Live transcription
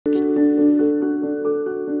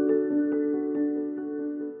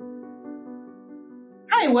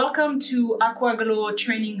welcome to AquaGlo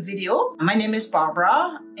training video. My name is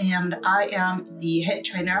Barbara and I am the head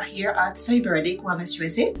trainer here at Cybernetic Wellness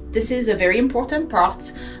USA. This is a very important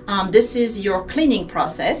part. This is your cleaning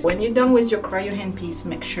process. When you're done with your cryo handpiece,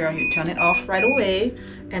 make sure you turn it off right away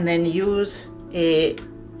and then use a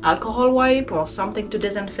alcohol wipe or something to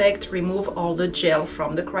disinfect. Remove all the gel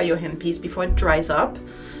from the cryo handpiece before it dries up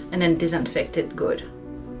and then disinfect it good.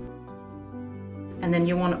 And then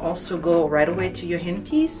you want to also go right away to your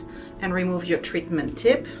handpiece and remove your treatment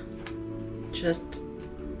tip. Just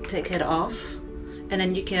take it off and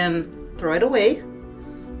then you can throw it away,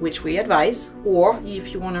 which we advise, or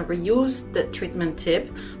if you want to reuse the treatment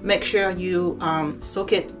tip, make sure you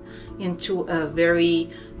soak it into a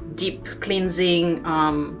very deep cleansing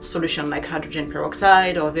solution like hydrogen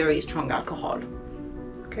peroxide or very strong alcohol.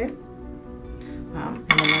 Okay, and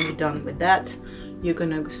then when you're done with that, you're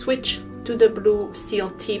gonna switch to the blue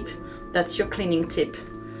seal tip. That's your cleaning tip.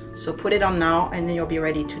 So put it on now and then you'll be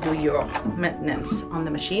ready to do your maintenance on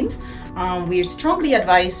the machines. We strongly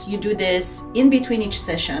advise you do this in between each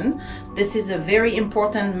session. This is a very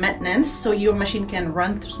important maintenance so your machine can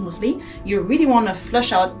run smoothly. You really want to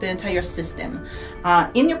flush out the entire system.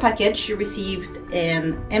 In your package you received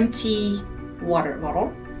an empty water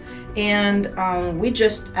bottle, and we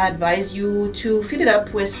just advise you to fill it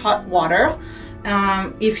up with hot water.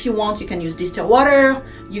 If you want, you can use distilled water.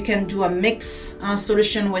 You can do a mix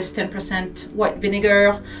solution with 10% white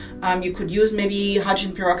vinegar. You could use maybe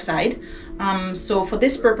hydrogen peroxide. So for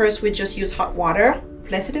this purpose, we just use hot water.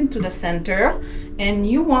 Place it into the center, and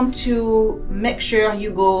you want to make sure you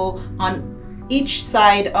go on each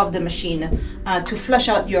side of the machine to flush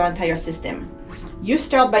out your entire system. You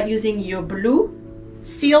start by using your blue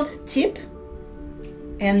sealed tip,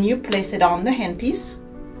 and you place it on the handpiece.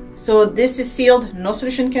 So this is sealed, no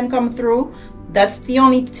solution can come through. That's the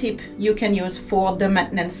only tip you can use for the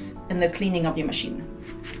maintenance and the cleaning of your machine.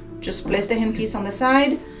 Just place the handpiece on the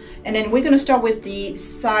side, and then we're going to start with the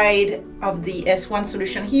side of the S1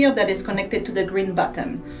 solution here that is connected to the green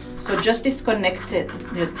button. So just disconnect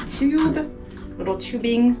the tube, little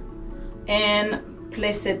tubing, and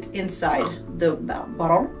place it inside the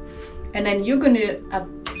bottle. And then you're going to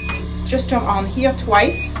just turn on here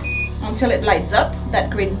twice until it lights up, that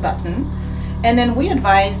green button. And then we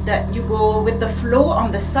advise that you go with the flow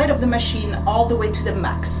on the side of the machine all the way to the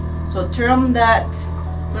max. So turn that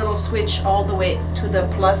little switch all the way to the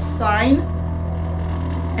plus sign,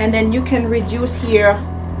 and then you can reduce here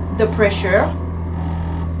the pressure.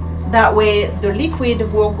 That way the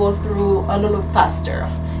liquid will go through a little faster.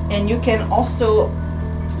 And you can also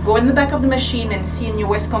go in the back of the machine and see in your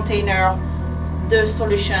waste container the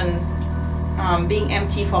solution being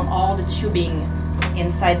empty from all the tubing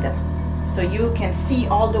inside them. So you can see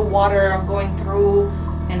all the water going through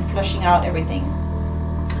and flushing out everything.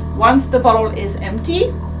 Once the bottle is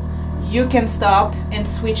empty, you can stop and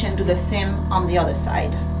switch and do the same on the other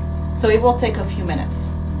side. So it will take a few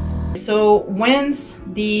minutes. So once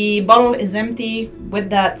the bottle is empty with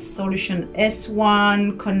that solution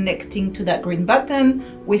S1 connecting to that green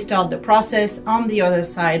button, we start the process on the other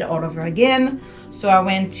side all over again. So I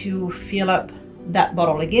went to fill up that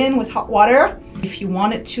bottle again with hot water. If you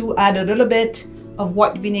wanted to add a little bit of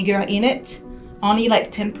white vinegar in it, only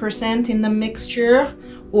like 10% in the mixture,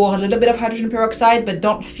 or a little bit of hydrogen peroxide, but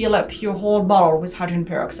don't fill up your whole bottle with hydrogen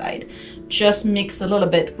peroxide. Just mix a little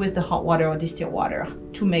bit with the hot water or distilled water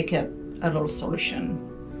to make a little solution.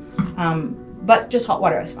 But just hot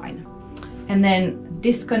water is fine. And then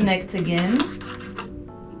disconnect again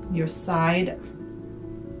your side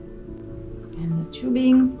and the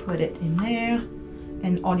tubing, put it in there,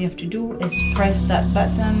 and all you have to do is press that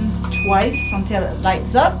button twice until it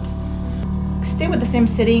lights up. Stay with the same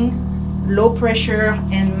setting, low pressure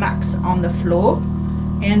and max on the flow,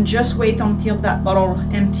 and just wait until that bottle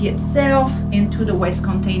empty itself into the waste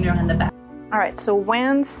container in the back. All right, so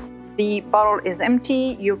once the bottle is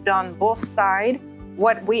empty, you've done both sides.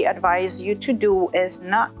 What we advise you to do is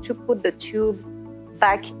not to put the tube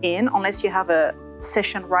back in unless you have a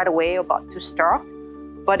session right away about to start.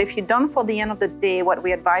 But if you're done for the end of the day, what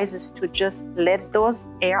we advise is to just let those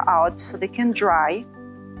air out so they can dry.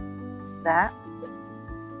 That.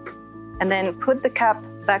 And then put the cap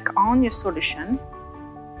back on your solution.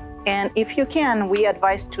 And if you can, we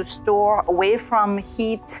advise to store away from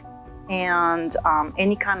heat and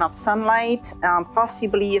any kind of sunlight.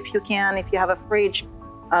 Possibly, if you can, if you have a fridge,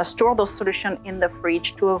 store those solutions in the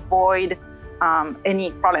fridge to avoid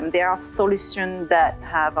any problem. There are solutions that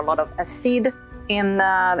have a lot of acid in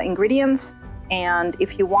the ingredients, and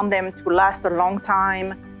if you want them to last a long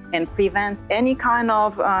time and prevent any kind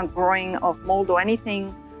of growing of mold or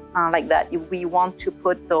anything, like that, we want to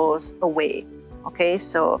put those away. Okay,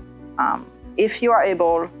 so if you are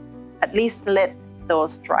able, at least let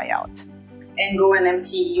those dry out. And go and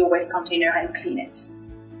empty your waste container and clean it.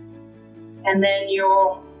 And then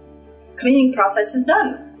your cleaning process is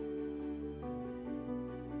done.